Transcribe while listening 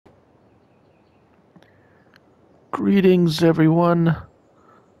Greetings, everyone.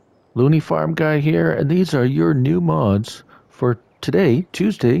 Looney Farm Guy here, and these are your new mods for today,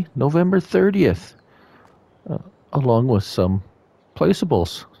 Tuesday, November 30th, along with some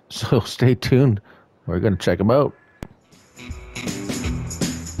placeables. So stay tuned. We're going to check them out.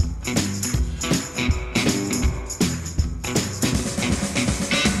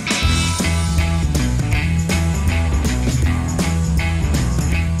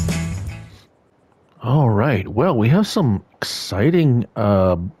 All right. Well, we have some exciting,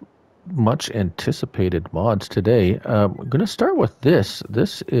 much anticipated mods today. We're going to start with this.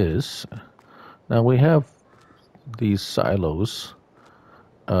 Now we have these silos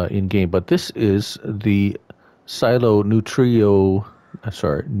in game, but this is the Silo Neuero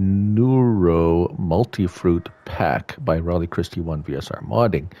Multifruit Pack by Raleigh Christie 1 VSR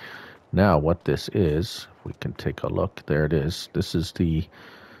Modding. Now, what this is, if we can take a look, there it is. This is the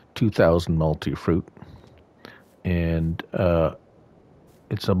 2000 Multifruit, and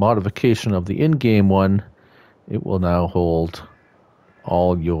it's a modification of the in-game one. It will now hold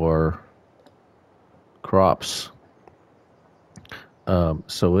all your crops.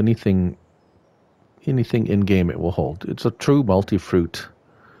 So anything in-game it will hold. It's a true multi-fruit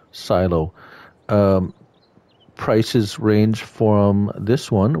silo. Prices range from this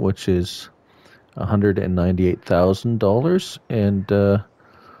one, which is $198,000, and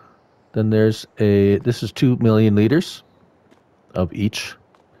then there's this is 2 million liters of each.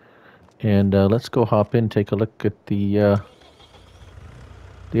 And let's go hop in, take a look at the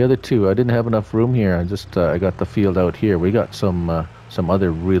other two. I didn't have enough room here. I got the field out here. We got some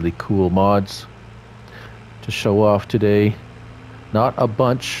other really cool mods to show off today. Not a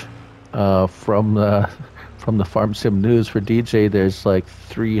bunch from the Farm Sim News for DJ. There's like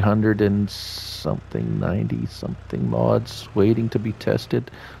 300 and something, 90 something mods waiting to be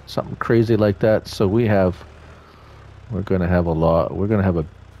tested, something crazy like that. So we're gonna have a lot. We're gonna have a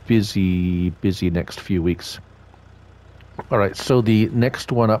busy next few weeks. All right, so the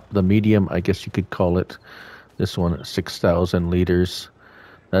next one up, the medium, I guess you could call it, this one, 6,000 liters.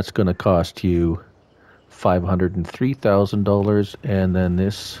 That's going to cost you $503,000, and then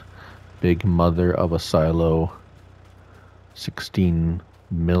this big mother of a silo, 16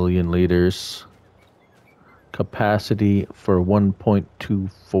 million liters, capacity for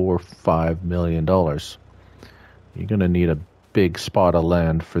 $1.245 million. You're going to need a big spot of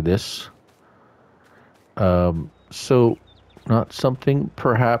land for this. So not something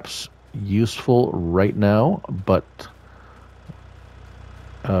perhaps useful right now, but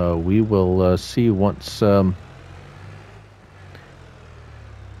we will see once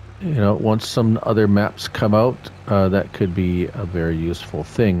once some other maps come out. That could be a very useful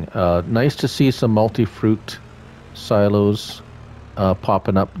thing. Nice to see some multi-fruit silos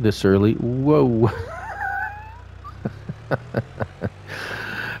popping up this early. Whoa.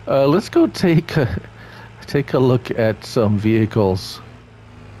 Let's go take a look at some vehicles.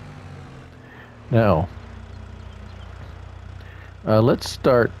 Now, let's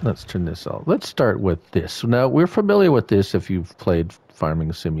turn this off. Let's start with this. Now, we're familiar with this if you've played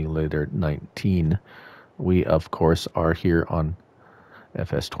Farming Simulator 19. We, of course, are here on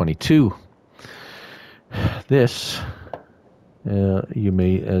FS22. This, you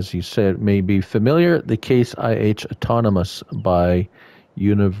may, as you said, may be familiar. The Case IH Autonomous by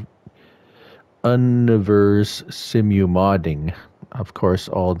Univers Simu Modding. Of course,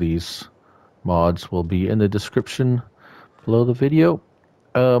 all these mods will be in the description below the video.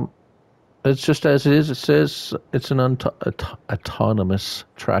 It's just as it is. It says it's an autonomous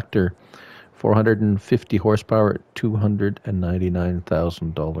tractor, 450 horsepower,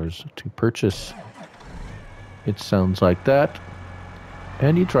 $299,000 to purchase. It sounds like that,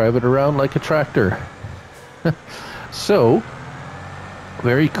 and you drive it around like a tractor. So,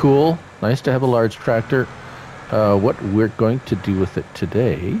 very cool. Nice to have a large tractor. What we're going to do with it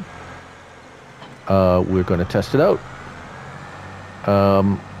today, we're going to test it out.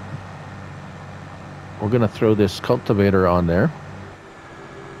 We're going to throw this cultivator on there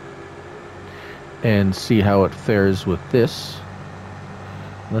and see how it fares with this.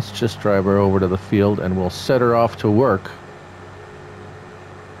 Let's just drive her over to the field and we'll set her off to work.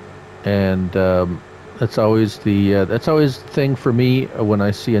 And that's always the thing for me when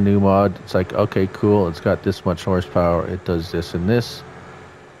I see a new mod. It's like, okay, cool, it's got this much horsepower, it does this and this,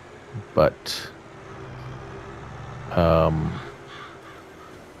 but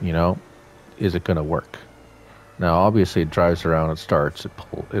is it going to work? Now, obviously, it drives around, it starts, it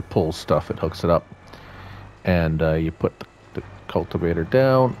pulls stuff, it hooks it up, and you put the cultivator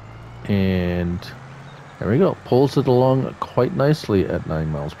down, and there we go. Pulls it along quite nicely at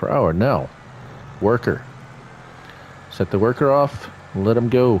 9 miles per hour. Now, worker. Set the worker off, let him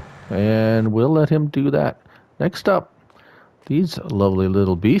go, and we'll let him do that. Next up, these lovely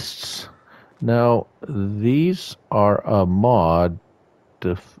little beasts. Now, these are a mod.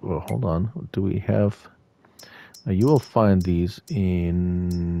 Well, hold on. Do we have... you will find these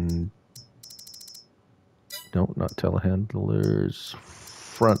in... No, not telehandlers.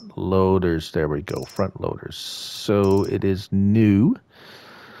 Front loaders. There we go, front loaders. So it is new.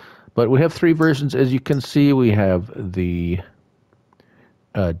 But we have 3 versions. As you can see, we have the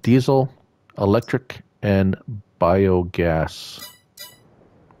diesel, electric, and biogas.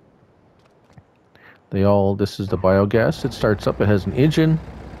 This is the biogas. It starts up, it has an engine.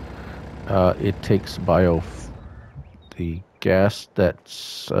 It takes the gas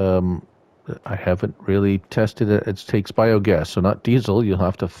that's, I haven't really tested it. It takes biogas, so not diesel. You'll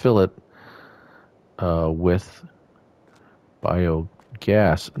have to fill it with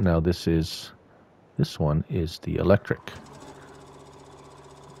biogas. Now this one is the electric.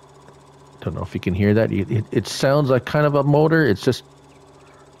 Don't know if you can hear that. It sounds like kind of a motor. It's just,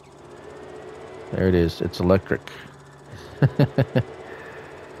 there it is. It's electric.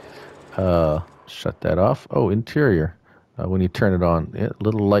 Shut that off. Oh, interior. When you turn it on,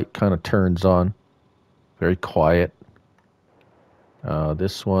 little light kind of turns on. Very quiet.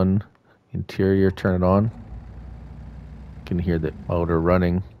 This one, interior, turn it on. You can hear the motor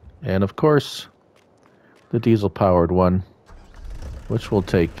running. And of course, the diesel powered one, which will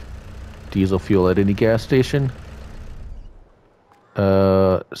take diesel fuel at any gas station.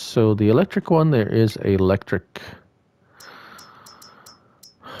 So the electric one, there is electric.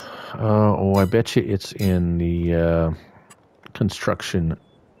 Oh, I bet you it's in the construction.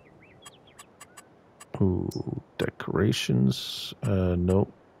 Ooh, decorations.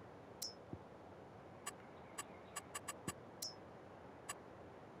 Nope.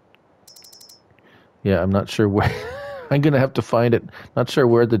 Yeah, I'm not sure where. I'm gonna have to find it. Not sure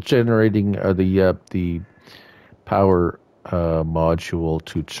where the generating or the power module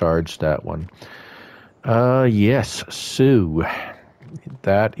to charge that one. Yes, so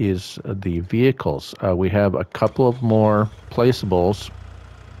that is the vehicles. We have a couple of more placeables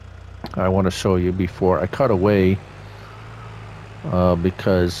I want to show you before I cut away,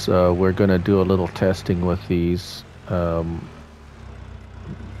 because we're going to do a little testing with these.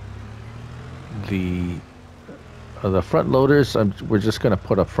 The front loaders, we're just going to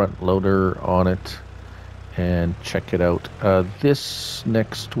put a front loader on it and check it out. This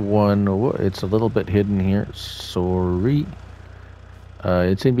next one, it's a little bit hidden here. Sorry.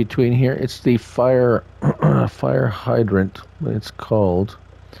 It's in between here. It's the fire hydrant. It's called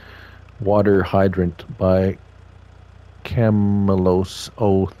Water Hydrant by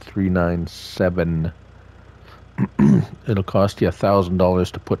KL30.8T. It'll cost you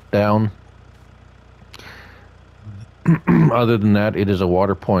 $1,000 to put down. Other than that, it is a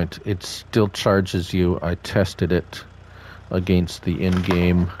water point. It still charges you. I tested it against the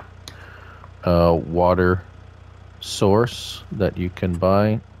in-game water source that you can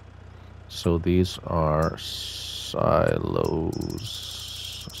buy. So these are silos?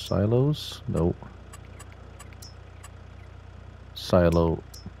 No. Silo.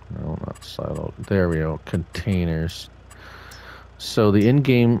 No, not silo. There we go. Containers. So the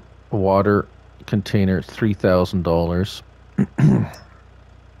in-game water container, $3,000.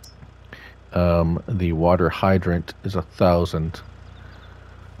 The water hydrant is $1,000.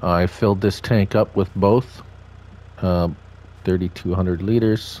 I filled this tank up with both, 3,200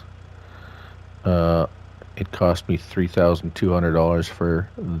 liters. It cost me $3,200 for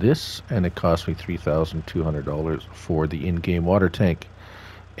this, and it cost me $3,200 for the in-game water tank.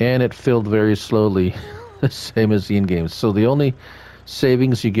 And it filled very slowly, the same as the in-game. So the only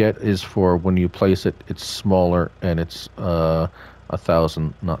savings you get is for when you place it, it's smaller, and it's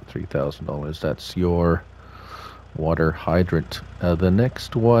 $1,000, not $3,000. That's your water hydrant. The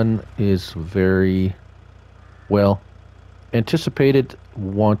next one is very well anticipated,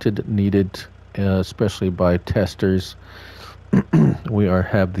 wanted, needed, especially by testers. We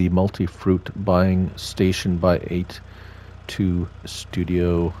have the Multifruit buying station by 8.2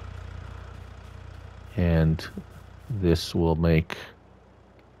 Studio, and this will make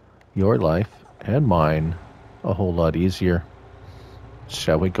your life and mine a whole lot easier.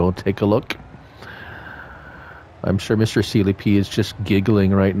 Shall we go take a look? I'm sure Mr. Sealy P is just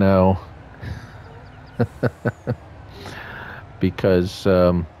giggling right now because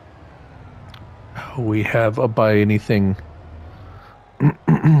we have a buy anything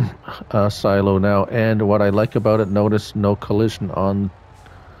silo now, and what I like about it, notice no collision on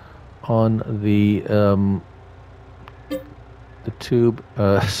the tube.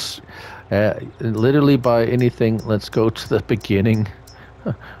 Literally buy anything. Let's go to the beginning.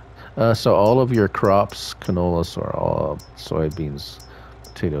 So all of your crops, canola, soybeans,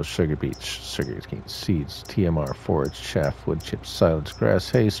 potatoes, sugar beets, sugar cane, seeds, TMR, forage, chaff, wood chips, silage, grass,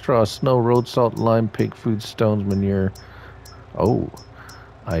 hay, straw, snow, road salt, lime, pig food, stones, manure. Oh,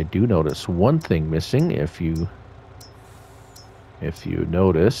 I do notice one thing missing. If you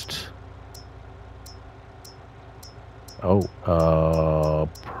noticed. Oh,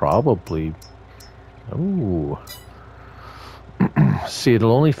 probably. Oh. See,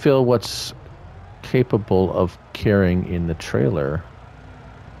 it'll only fill what's capable of carrying in the trailer.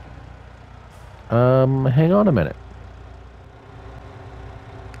 Hang on a minute.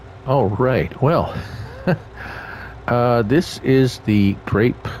 Oh, right. Well, this is the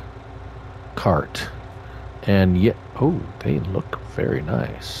grape cart. And yet, oh, they look very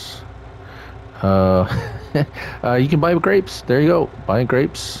nice. You can buy grapes. There you go. Buying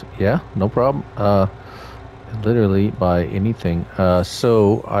grapes. Yeah, no problem. Literally buy anything.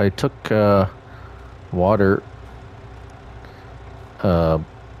 So I took water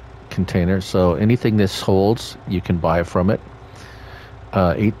container. So anything this holds, you can buy from it.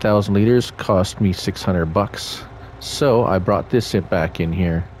 8,000 liters cost me $600. So I brought this back in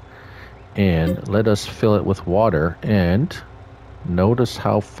here, and let us fill it with water, and notice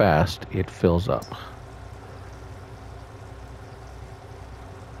how fast it fills up.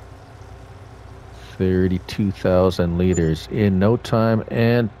 $32,000 liters in no time,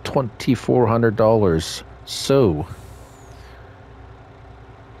 and $2,400. So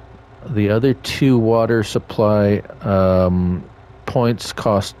the other two water supply points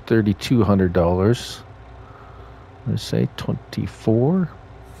cost $3,200. Let's say 24.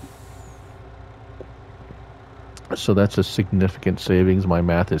 So that's a significant savings. My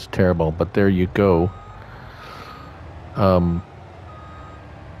math is terrible, but there you go.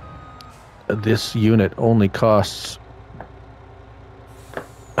 This unit only costs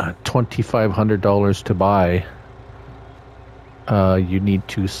 $2,500 to buy. You need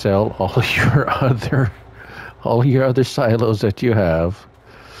to sell all your other silos that you have,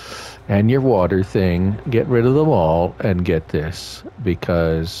 and your water thing. Get rid of them all and get this,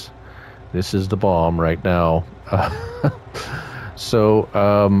 because this is the bomb right now. So,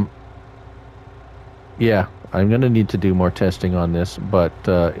 yeah, I'm going to need to do more testing on this, but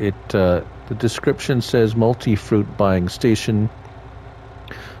the description says Multifruit buying station.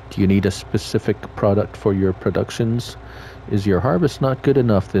 Do you need a specific product for your productions? Is your harvest not good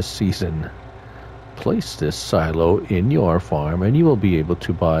enough this season? Place this silo in your farm and you will be able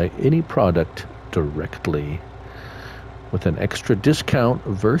to buy any product directly with an extra discount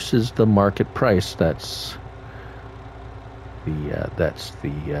versus the market price. That's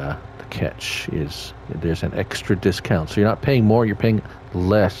the catch, is there's an extra discount. So you're not paying more, you're paying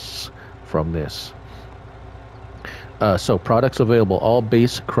less from this. So products available: all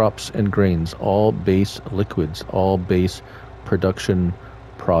base crops and grains, all base liquids, all base production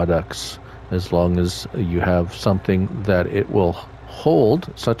products, as long as you have something that it will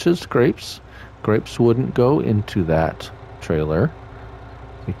hold, such as grapes. Grapes wouldn't go into that trailer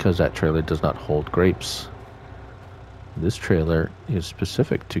because that trailer does not hold grapes. This trailer is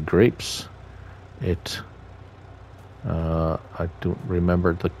specific to grapes. I don't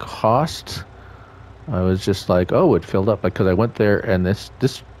remember the cost. I was just like, oh, it filled up, because I went there, and this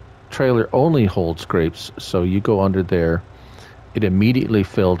trailer only holds grapes. So you go under there, it immediately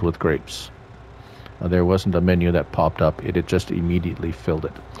filled with grapes. There wasn't a menu that popped up. It just immediately filled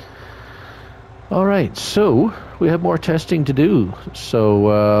it. All right, so we have more testing to do.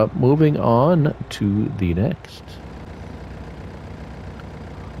 So moving on to the next.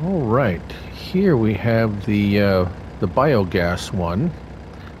 All right, here we have the biogas one.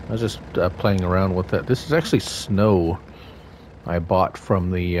 I was just playing around with that. This is actually snow I bought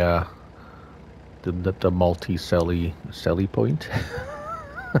from the multi-celly point.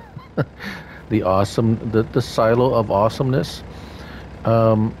 the silo of awesomeness.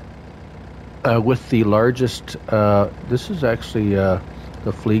 With the largest, this is actually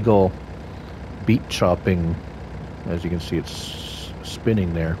the Flegel beet chopping. As you can see, it's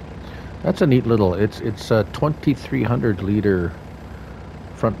spinning there. That's a neat little. It's a 2,300 liter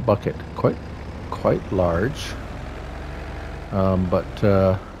front bucket, quite large. But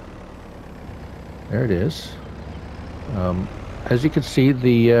there it is. As you can see,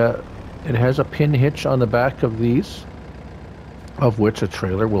 it has a pin hitch on the back of these, of which a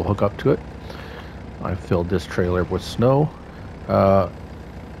trailer will hook up to it. I filled this trailer with snow.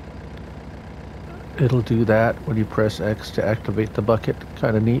 It'll do that when you press X to activate the bucket.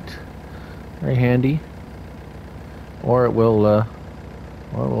 Kind of neat, very handy. Or it will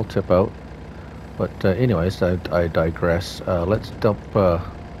Or we'll tip out. But anyways, I digress. Let's dump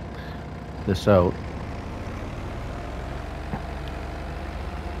this out.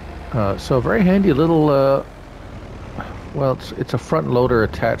 So a very handy little, well, it's a front loader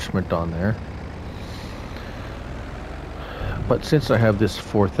attachment on there. But since I have this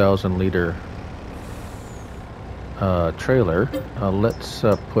 4,000 liter trailer, let's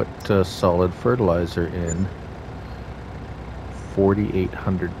put solid fertilizer in.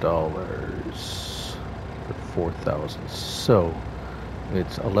 $4,800 for 4,000. So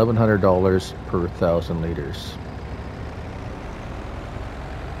it's $1,100 per 1,000 liters.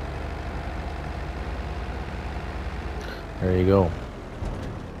 There you go.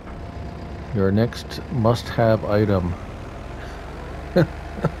 Your next must-have item.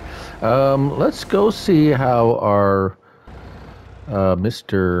 Let's go see how our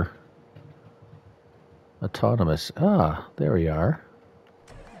Mr. Autonomous. Ah, there we are.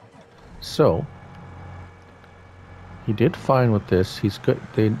 So he did fine with this. He's good.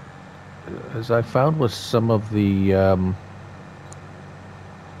 They, as I found with some of the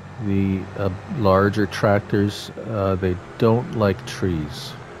larger tractors, they don't like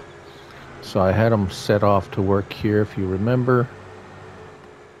trees. So I had him set off to work here, if you remember.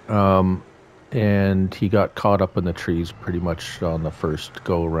 And he got caught up in the trees pretty much on the first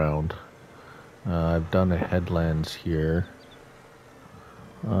go round. I've done the headlands here.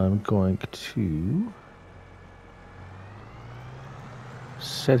 I'm going to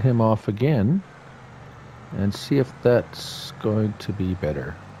set him off again and see if that's going to be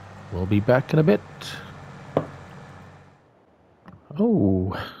better. We'll be back in a bit.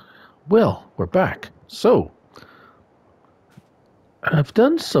 Oh, well, we're back. So, I've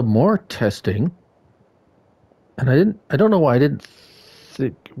done some more testing, and I don't know why I didn't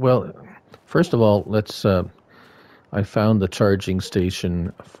think, well, first of all, let's, I found the charging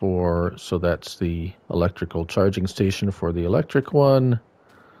station for, so that's the electrical charging station for the electric one.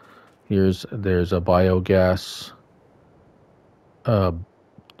 There's a biogas,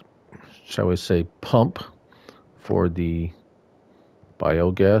 shall we say, pump for the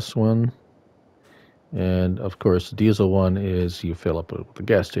biogas one. And of course, the diesel one is you fill up at the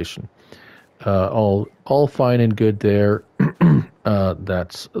gas station. All fine and good there.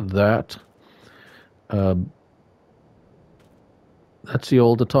 That's that. That's the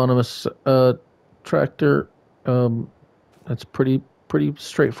old autonomous tractor. That's pretty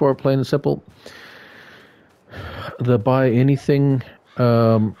straightforward, plain and simple. The buy anything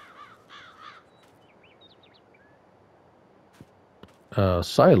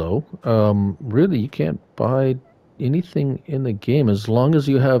silo, really you can't buy anything in the game as long as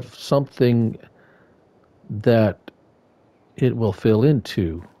you have something that it will fill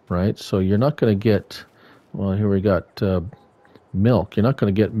into, right? So you're not going to get, well, here we got milk. You're not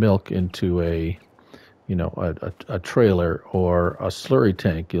going to get milk into a, you know, a trailer or a slurry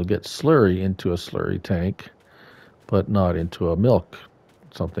tank. You'll get slurry into a slurry tank, but not into a milk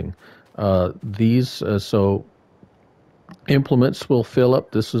something. So implements will fill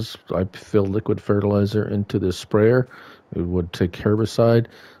up. This is, I fill liquid fertilizer into this sprayer. It would take herbicide.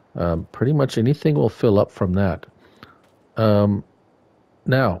 Pretty much anything will fill up from that.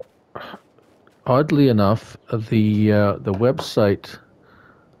 Now, oddly enough, the website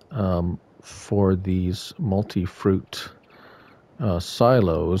for these multi-fruit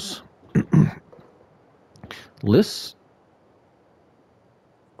silos lists.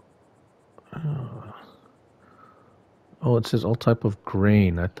 Oh, it says all type of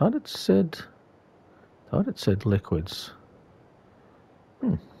grain. I thought it said liquids.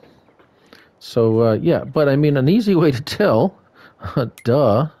 So yeah, but I mean, an easy way to tell,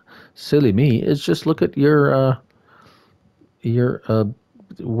 duh, silly me, is just look at your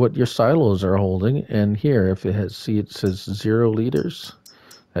what your silos are holding, and here, if it has, see, it says 0 liters.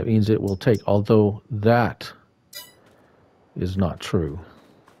 That means it will take. Although that is not true,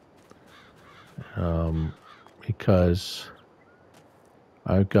 because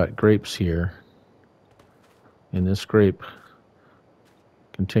I've got grapes here in this grape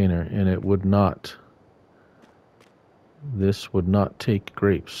container, and it would not. This would not take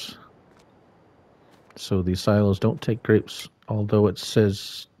grapes. So these silos don't take grapes, although it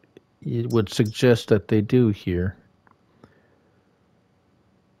says it would suggest that they do here.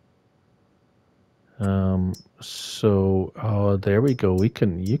 So there we go. I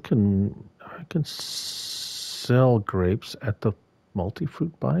can sell grapes at the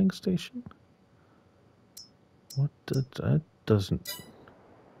multi-fruit buying station. What that doesn't.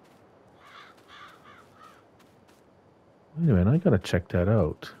 Wait a minute, I gotta check that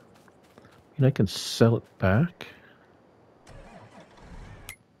out. I can sell it back.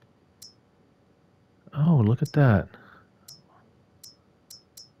 look at that.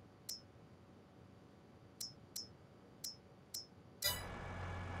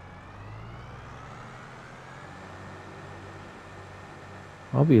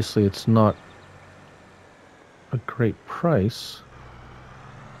 Obviously, it's not a great price.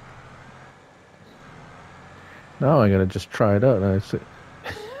 Now I gotta just try it out. And I say,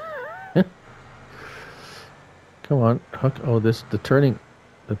 come on, hook. Oh, the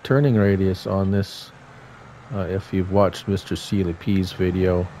turning radius on this. If you've watched Mr. Sealy P's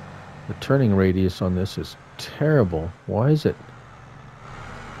video, the turning radius on this is terrible. Why is it?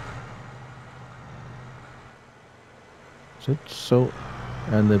 Is it so?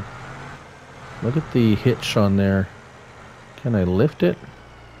 And look at the hitch on there. Can I lift it?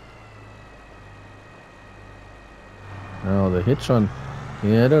 No, the hitch on.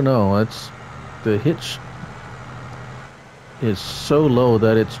 Yeah, I don't know. The hitch is so low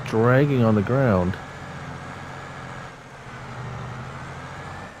that it's dragging on the ground.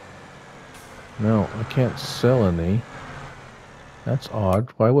 No, I can't sell any. That's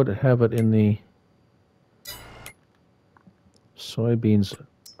odd. Why would it have it in the soybeans?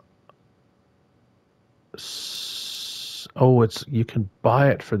 Oh, you can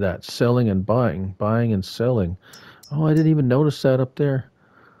buy it for that. Selling and buying. Buying and selling. Oh, I didn't even notice that up there.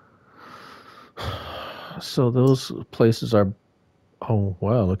 So those places are... Oh,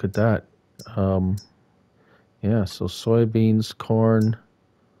 wow, look at that. Yeah, so soybeans, corn,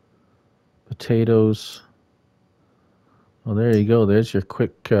 potatoes. Oh, there you go. There's your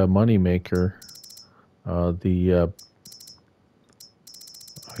quick money maker. You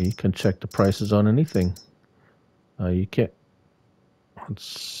can check the prices on anything. You can't... It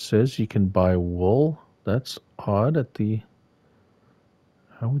says you can buy wool. That's odd at the...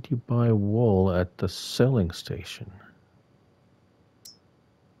 How would you buy wool at the selling station?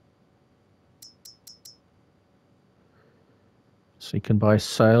 So you can buy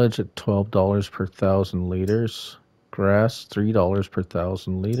silage at $12 per 1,000 liters. Grass, $3 per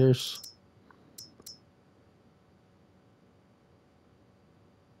 1,000 liters.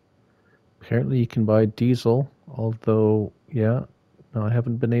 Apparently you can buy diesel, although, yeah, no, I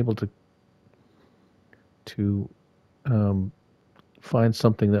haven't been able to find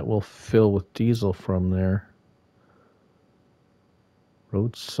something that will fill with diesel from there.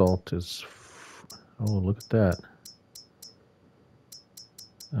 Road salt is... Oh, look at that.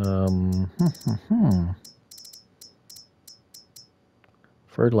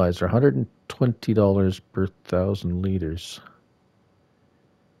 Fertilizer, $120 per 1,000 liters.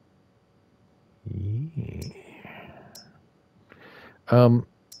 Yeah.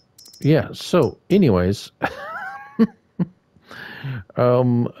 Yeah, so anyways,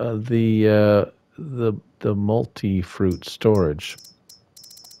 the multi-fruit storage.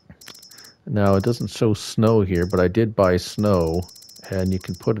 Now it doesn't show snow here, but I did buy snow, and you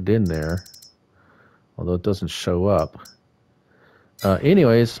can put it in there, although it doesn't show up.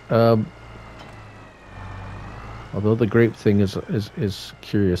 Anyways, although the grape thing is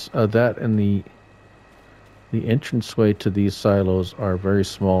curious, that and the entranceway to these silos are very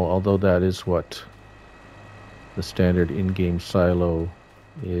small, although that is what the standard in-game silo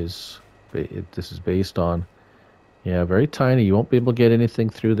is. This is based on. Yeah, very tiny. You won't be able to get anything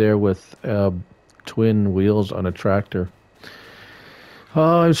through there with twin wheels on a tractor.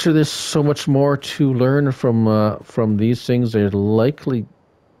 Oh, I'm sure there's so much more to learn from these things. They're likely...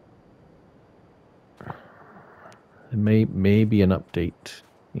 There may be an update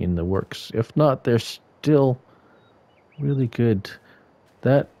in the works. If not, they're still really good.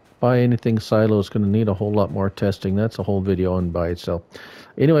 That buy anything silo is going to need a whole lot more testing. That's a whole video on by itself.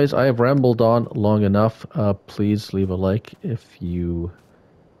 Anyways, I have rambled on long enough. Please leave a like if you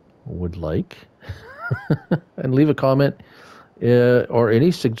would like. And leave a comment or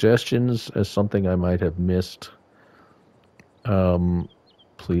any suggestions as something I might have missed.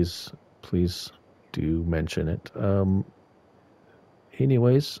 Please do mention it.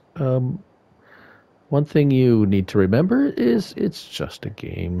 Anyways, one thing you need to remember is it's just a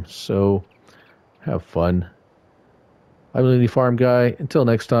game, so have fun. I'm Lily Farm Guy. Until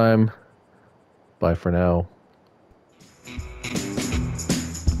next time, bye for now.